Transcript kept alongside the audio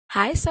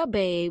Hi, so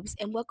babes,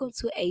 and welcome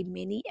to a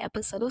mini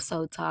episode of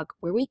Soul Talk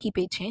where we keep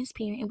it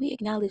transparent and we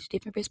acknowledge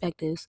different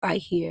perspectives right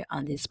here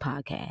on this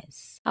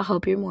podcast. I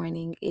hope your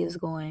morning is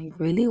going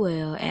really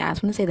well, and I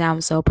just want to say that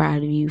I'm so proud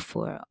of you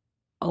for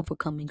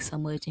overcoming so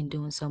much and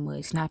doing so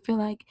much. And I feel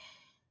like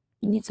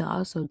you need to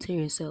also tell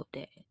yourself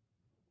that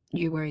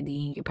you're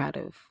worthy and you're proud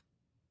of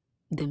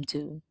them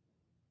too.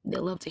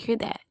 They'll love to hear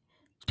that,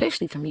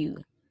 especially from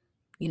you,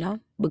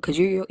 because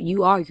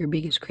you are your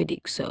biggest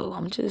critic. So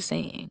I'm just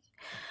saying,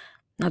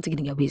 not to get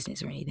in your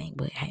business or anything,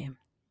 but hey.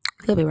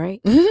 Could be right.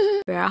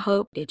 But I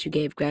hope that you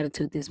gave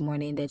gratitude this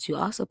morning, that you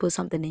also put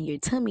something in your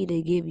tummy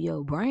to give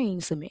your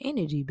brain some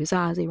energy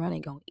besides it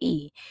running on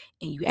E,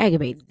 and you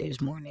aggravated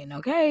this morning,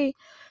 okay?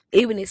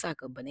 Even it's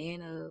like a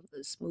banana, a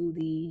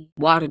smoothie,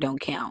 water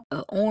don't count.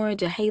 A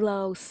orange, a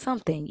halo,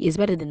 something is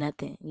better than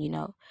nothing.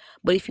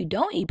 But if you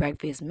don't eat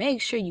breakfast,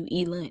 make sure you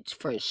eat lunch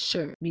for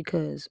sure.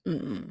 Because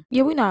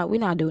yeah, we're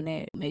not doing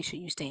that. Make sure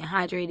you staying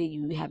hydrated,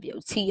 you have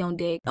your tea on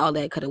deck, all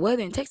that. Cause the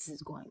weather in Texas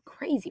is going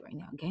crazy right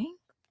now, gang.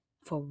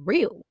 For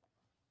real.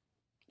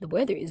 The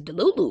weather is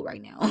delulu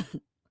right now.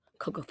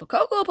 Cocoa for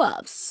Cocoa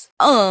Puffs.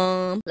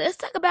 Let's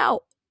talk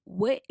about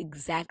what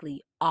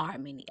exactly are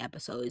mini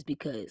episodes,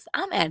 because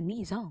I'm adding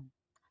these on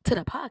to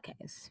the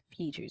podcast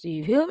features.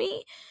 You feel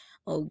me?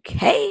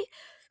 Okay.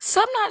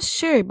 So I'm not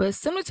sure, but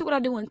similar to what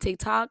I do on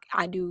TikTok,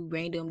 I do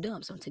random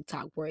dumps on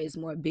TikTok where it's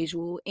more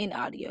visual and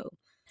audio.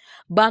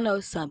 But I know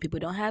some people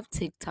don't have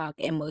TikTok,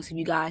 and most of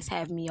you guys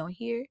have me on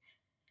here.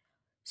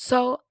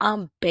 So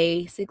I'm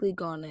basically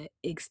gonna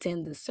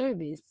extend the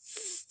service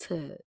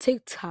to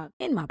TikTok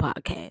in my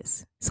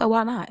podcast. So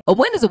why not? A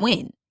win is a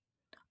win.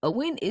 A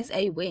win is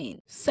a win.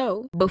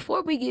 So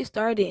before we get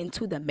started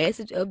into the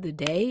message of the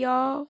day,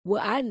 y'all,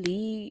 what I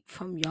need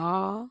from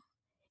y'all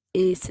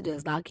is to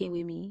just lock in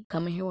with me.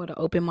 Come in here with an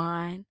open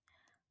mind.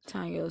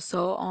 Turn your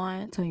soul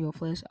on, turn your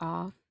flesh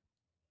off,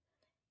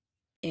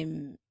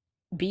 and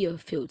be a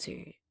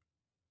filter.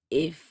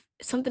 If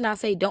something I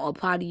say don't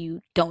apply to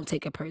you, don't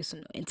take it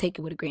personal and take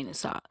it with a grain of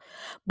salt.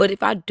 But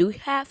if I do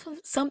have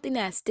something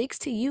that sticks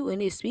to you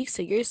and it speaks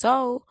to your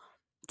soul,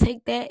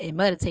 take that and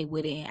meditate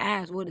with it and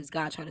ask, what is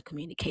God trying to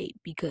communicate?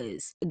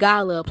 Because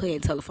God love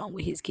playing telephone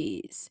with his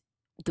kids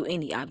through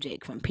any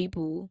object, from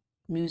people,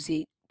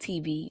 music,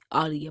 TV,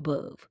 all the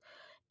above.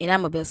 And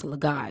I'm a vessel of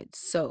God,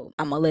 so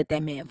I'm gonna let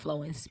that man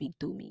flow and speak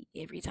through me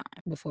every time.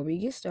 Before we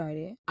get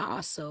started, I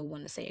also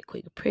want to say a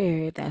quick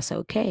prayer, if that's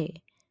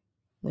okay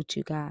with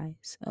you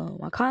guys.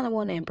 I kind of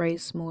want to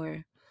embrace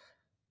more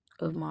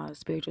of my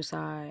spiritual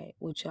side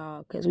with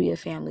y'all, because we a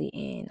family,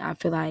 and I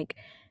feel like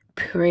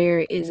prayer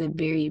is a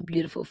very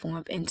beautiful form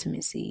of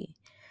intimacy.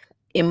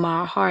 And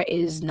my heart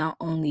is not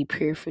only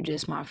prayer for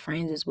just my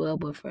friends as well,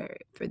 but for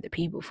the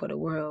people, for the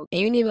world. And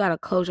you ain't even gotta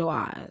close your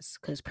eyes,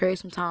 because prayer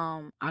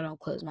sometimes I don't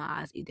close my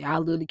eyes either. I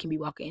literally can be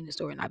walking in the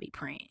store and I be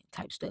praying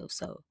type stuff.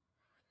 So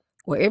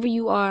wherever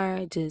you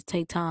are, just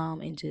take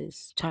time and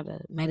just try to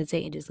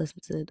meditate and just listen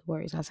to the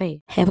words I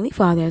say. Heavenly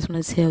Father, I just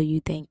want to tell you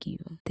thank you.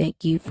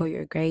 Thank you for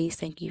your grace.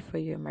 Thank you for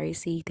your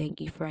mercy.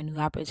 Thank you for new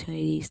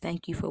opportunities.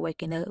 Thank you for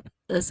waking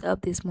us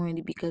up this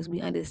morning, because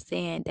we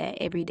understand that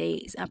every day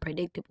is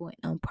unpredictable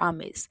and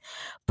unpromised.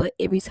 But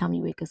every time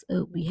you wake us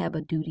up, we have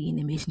a duty and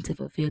a mission to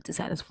fulfill to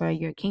satisfy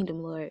your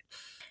kingdom, Lord.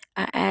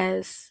 I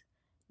ask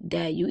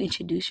that you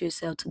introduce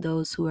yourself to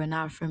those who are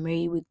not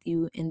familiar with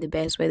you in the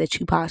best way that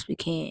you possibly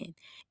can,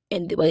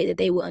 in the way that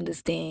they will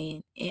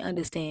understand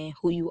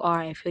who you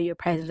are and feel your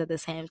presence at the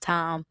same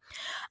time.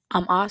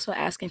 I'm also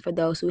asking for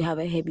those who have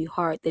a heavy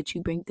heart that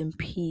you bring them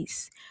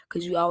peace,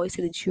 because you always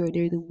say that you are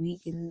there the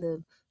weak and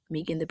the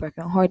meek and the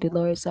brokenhearted,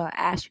 Lord. So I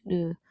ask you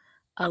to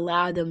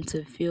allow them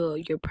to feel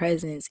your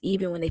presence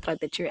even when they feel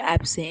like that you're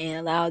absent, and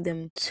allow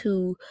them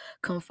to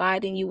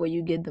confide in you, where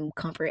you give them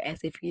comfort as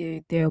if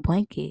you're their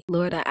blanket.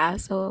 Lord, I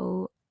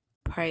also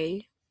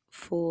pray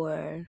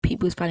for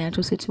people's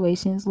financial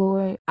situations,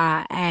 Lord.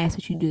 I ask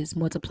that you just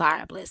multiply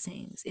our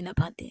blessings in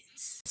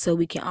abundance so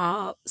we can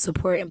all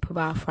support and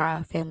provide for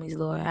our families,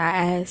 Lord. I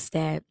ask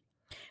that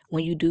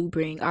when you do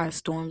bring our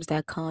storms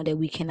that come, that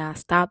we cannot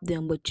stop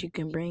them, but you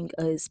can bring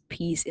us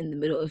peace in the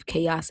middle of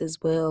chaos as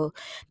well.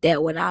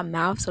 That when our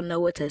mouths don't know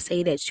what to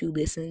say, that you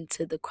listen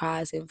to the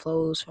cries and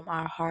flows from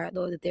our heart,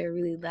 Lord, that they're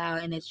really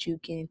loud, and that you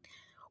can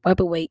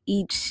wipe away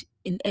each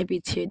and every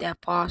tear that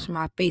falls from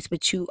our face.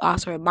 But you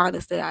also remind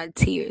us that our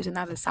tears are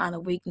not a sign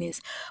of weakness,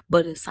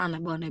 but a sign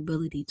of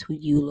vulnerability to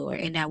you,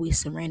 Lord, and that we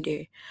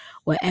surrender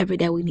whatever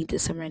that we need to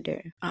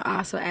surrender. I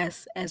also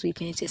ask, as we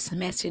finish this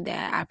semester,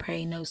 that I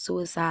pray no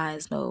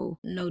suicides, no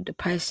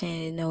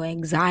depression, no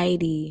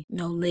anxiety,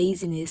 no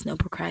laziness, no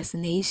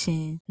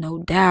procrastination, no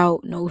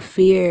doubt, no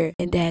fear,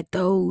 and that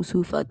those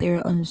who felt they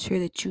were unsure,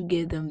 that you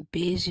give them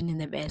vision in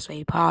the best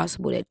way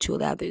possible, that you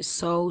allow their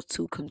souls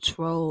to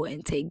control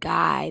and take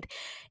guide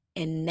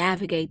and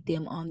navigate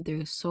them on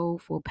their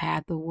soulful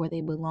path of where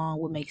they belong,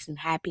 what makes them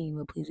happy and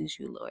what pleases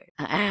you, Lord.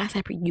 I ask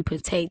that you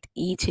protect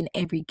each and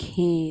every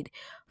kid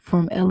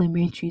from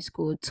elementary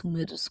school to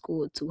middle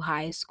school to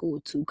high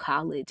school to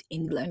college,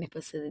 any learning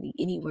facility,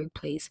 any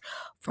workplace,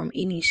 from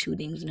any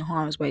shootings and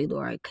harm's way,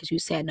 Lord, because you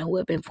said no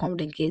weapon formed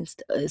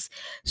against us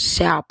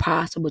shall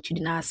prosper, but you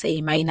did not say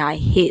it might not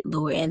hit,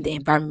 Lord, and the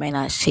environment may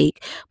not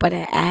shake. But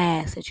I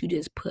ask that you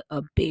just put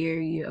a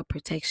barrier of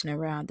protection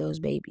around those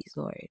babies,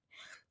 Lord.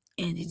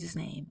 In Jesus'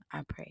 name,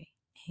 I pray.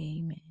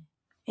 Amen.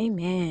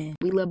 Amen.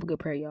 We love a good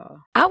prayer, y'all.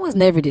 I was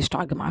never this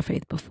strong in my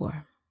faith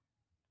before.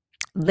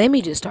 Let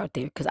me just start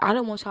there, because I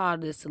don't want y'all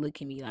just to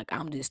look at me like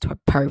I'm just a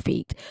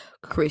perfect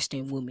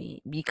Christian woman,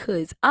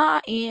 because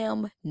I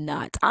am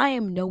not. I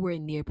am nowhere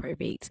near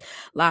perfect.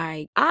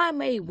 Like, I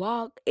may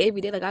walk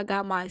every day like I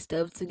got my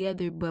stuff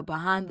together, but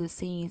behind the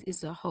scenes,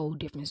 it's a whole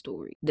different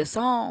story. The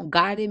song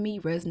God in Me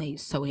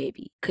resonates so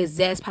heavy, because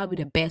that's probably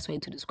the best way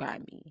to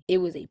describe me. It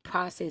was a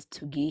process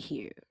to get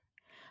here.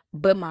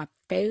 But my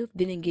faith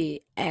didn't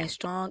get as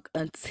strong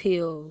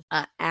until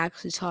I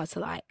actually tried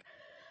to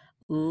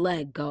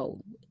let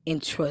go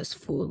and trust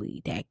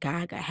fully that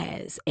God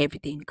has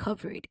everything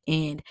covered.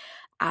 And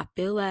I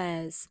feel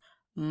as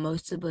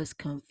most of us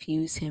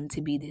confuse him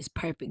to be this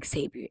perfect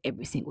savior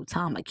every single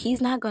time. Like,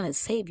 he's not going to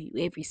save you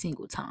every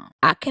single time.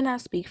 I cannot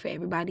speak for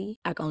everybody.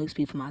 I can only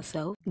speak for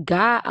myself.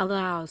 God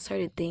allows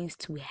certain things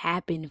to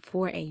happen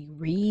for a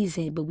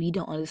reason, but we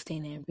don't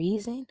understand that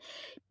reason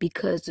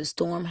because the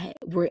storm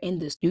we're in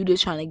this, you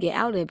just trying to get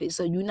out of it.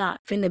 So you're not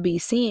finna be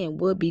seeing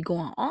what be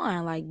going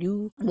on. Like,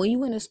 when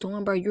you in a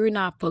storm, bro, you're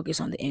not focused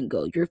on the end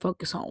goal. You're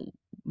focused on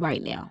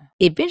right now.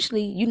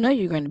 Eventually, you know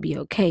you're going to be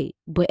okay,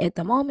 but at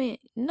the moment,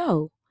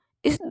 no.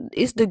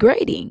 It's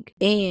degrading,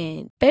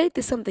 and faith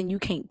is something you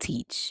can't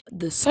teach.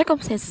 The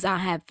circumstances I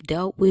have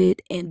dealt with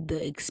and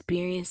the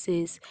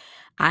experiences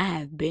I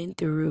have been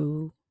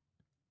through,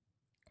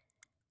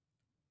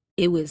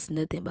 it was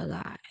nothing but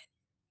God.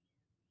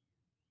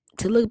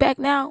 To look back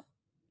now,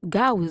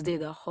 God was there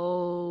the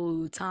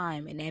whole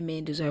time, and that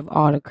man deserved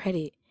all the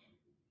credit.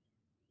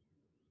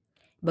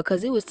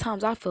 Because it was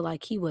times I feel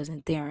like he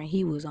wasn't there and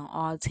he was on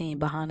all 10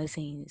 behind the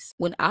scenes.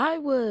 When I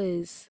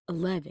was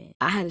 11,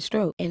 I had a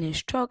stroke, and the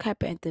stroke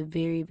happened at the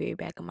very, very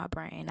back of my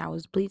brain. I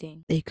was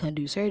bleeding. They couldn't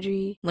do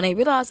surgery. When they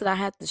realized that I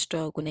had the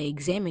stroke, when they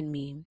examined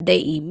me,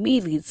 they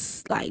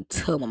immediately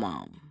told my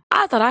mom.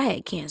 I thought I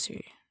had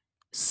cancer.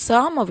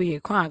 So I'm over here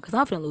crying because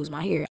I'm finna lose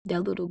my hair.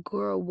 That little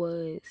girl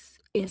was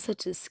in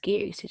such a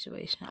scary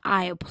situation.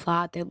 I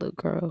applaud that little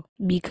girl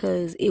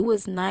because it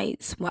was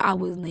nights when I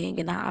was laying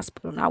in the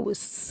hospital and I was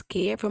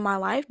scared for my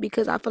life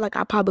because I feel like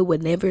I probably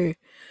would never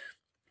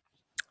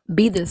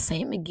be the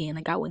same again.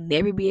 Like, I would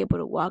never be able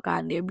to walk.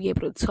 I'd never be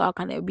able to talk.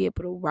 I'd never be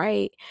able to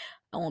write.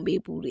 I won't be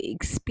able to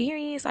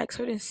experience like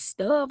certain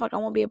stuff. Like, I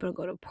won't be able to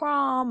go to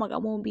prom. Like, I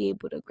won't be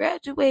able to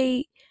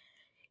graduate.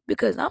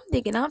 Because I'm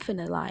thinking I'm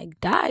finna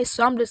die.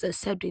 So I'm just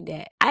accepting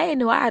that. I didn't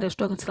know I had a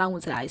stroke until I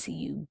went to the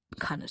ICU,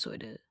 kind of,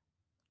 sort of.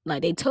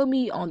 Like, they told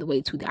me on the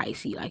way to the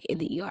ICU, like in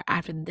the ER,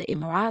 after the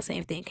MRIs and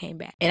everything came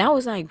back. And I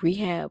was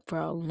rehab for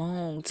a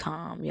long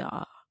time,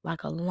 y'all.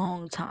 Like, a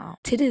long time.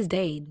 To this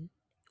day,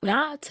 when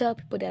I tell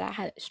people that I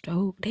had a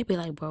stroke, they be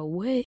like, bro,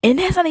 what? And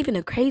that's not even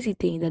a crazy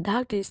thing. The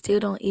doctors still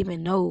don't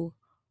even know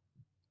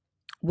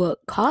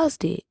what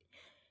caused it.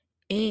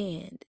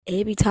 And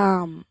every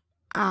time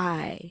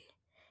I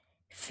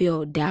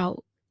feel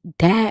doubt,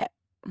 that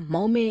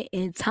moment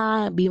in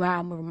time be my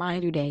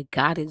reminder that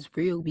God is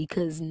real,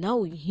 because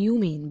no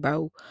human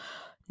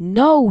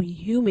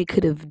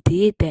could have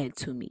did that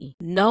to me.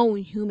 No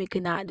human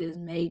could not just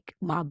make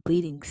my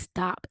bleeding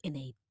stop in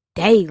a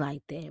day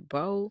like that,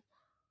 bro.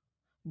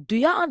 Do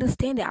y'all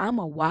understand that I'm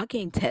a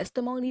walking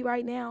testimony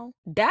right now?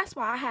 That's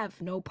why I have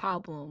no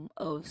problem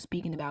of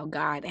speaking about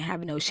God and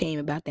having no shame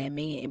about that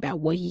man, about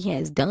what he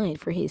has done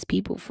for his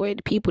people, for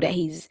the people that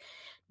he's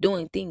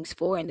doing things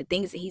for, and the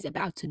things that he's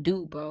about to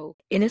do, bro.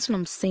 And that's what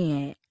I'm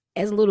saying.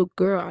 As a little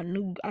girl, I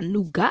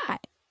knew God.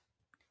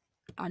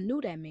 I knew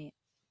that man.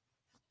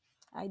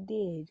 I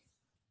did.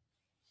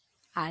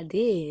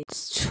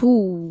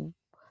 Too.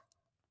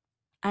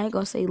 I ain't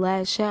gonna say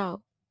last shout,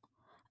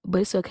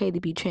 but it's okay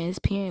to be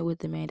transparent with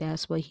the man.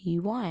 That's what he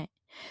want.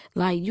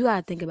 Like, you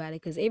gotta think about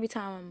it, because every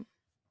time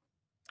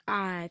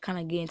I kind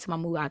of get into my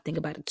mood, I think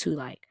about it too.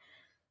 Like,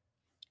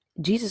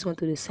 Jesus went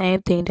through the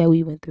same thing that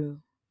we went through.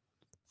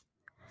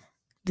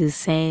 The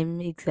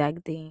same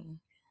exact thing.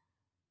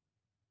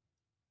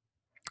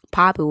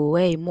 Probably with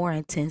way more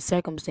intense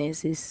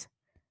circumstances.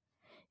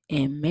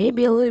 And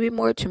maybe a little bit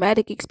more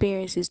traumatic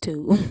experiences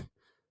too.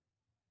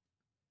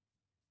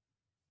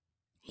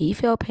 He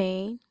felt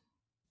pain.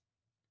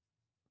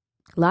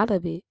 A lot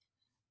of it.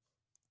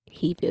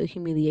 He felt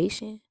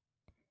humiliation.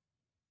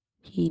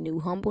 He knew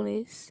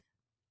humbleness.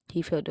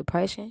 He felt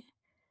depression.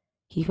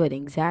 He felt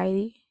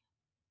anxiety.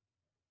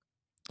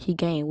 He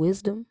gained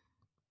wisdom.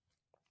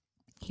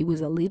 He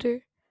was a leader.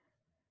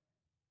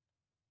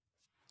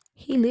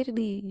 He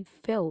literally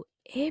felt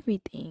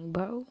everything,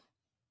 bro.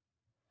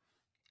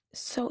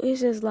 So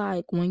it's just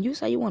like, when you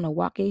say you want to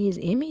walk in his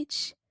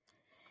image,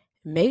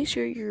 make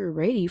sure you're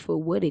ready for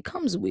what it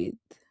comes with.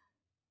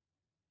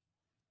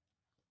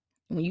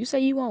 When you say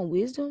you want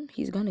wisdom,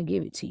 he's going to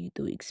give it to you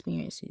through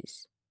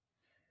experiences.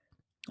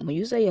 When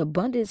you say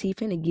abundance, he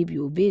finna give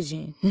you a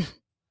vision.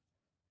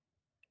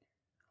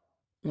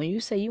 When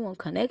you say you want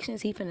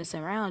connections, he finna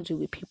surround you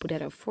with people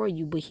that are for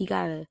you. But he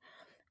gotta,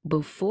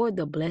 before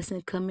the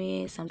blessing come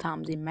in,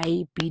 sometimes it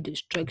may be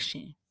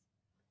destruction.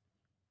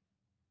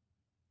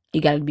 It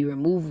gotta be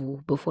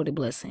removal before the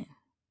blessing.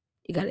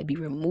 It gotta be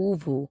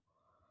removal,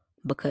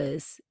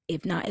 because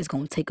if not, it's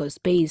gonna take up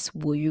space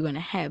where you're gonna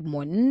have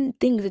more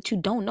things that you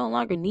don't no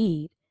longer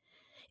need.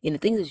 And the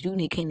things that you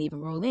need can't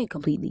even roll in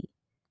completely.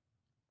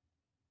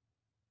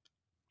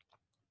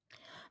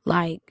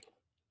 Like,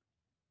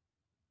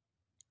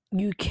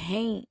 you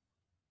can't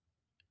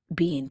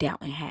be in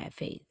doubt and have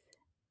faith.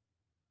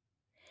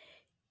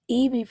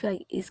 Even if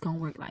like it's gonna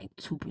work like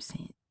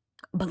 2%,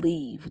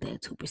 believe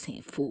that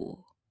 2%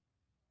 full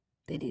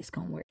that it's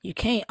gonna work. You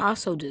can't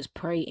also just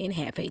pray and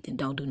have faith and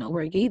don't do no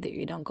work either.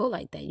 It don't go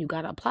like that. You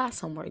gotta apply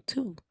some work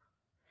too.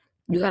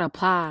 You gotta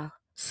apply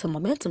some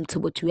momentum to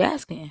what you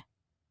asking.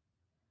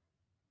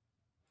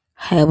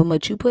 However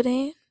much you put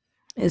in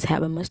is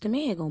however much the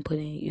man gonna put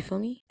in. You feel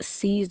me?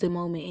 Seize the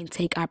moment and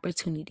take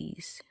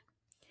opportunities.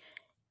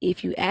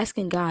 If you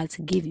asking God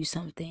to give you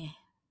something,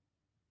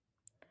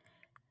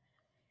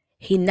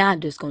 he not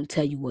just gonna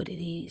tell you what it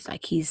is.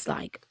 Like, he's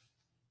like,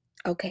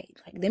 okay,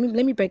 like let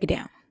me break it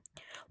down.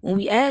 When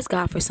we ask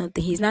God for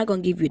something, he's not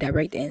gonna give you a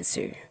direct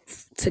answer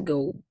to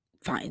go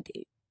find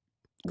it.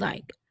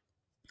 Like,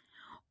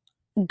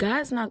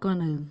 God's not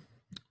gonna.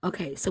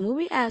 Okay, so when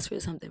we ask for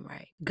something,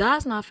 right?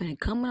 God's not finna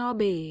come in our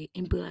bed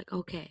and be like,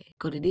 okay,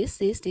 go to this.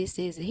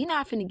 He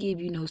not finna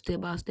give you no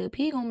step by step.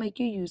 He gonna make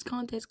you use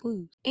context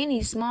clues.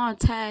 Any small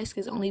task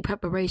is only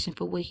preparation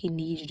for what he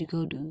needs you to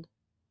go do.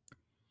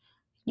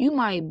 You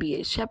might be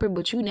a shepherd,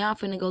 but you now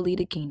finna go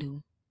lead a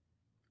kingdom.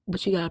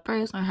 But you gotta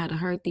first learn how to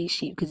herd these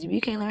sheep. Because if you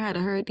can't learn how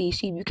to herd these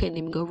sheep, you can't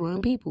even go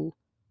run people.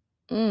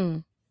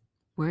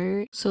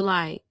 Word. So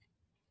like,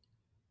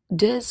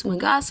 just when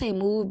God say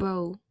move,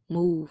 bro,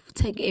 move.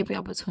 Take every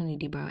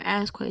opportunity, bro.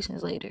 Ask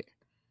questions later.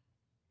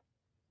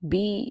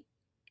 Be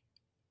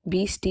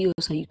still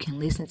so you can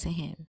listen to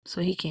him.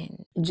 So he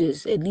can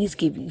just at least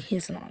give you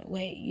hints along the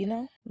way, you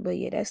know? But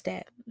yeah, that's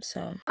that.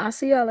 So I'll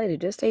see y'all later.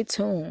 Just stay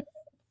tuned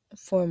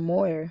for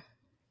more.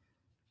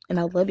 And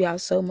I love y'all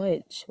so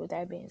much. With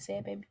that being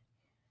said, baby,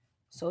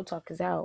 Soul Talk is out.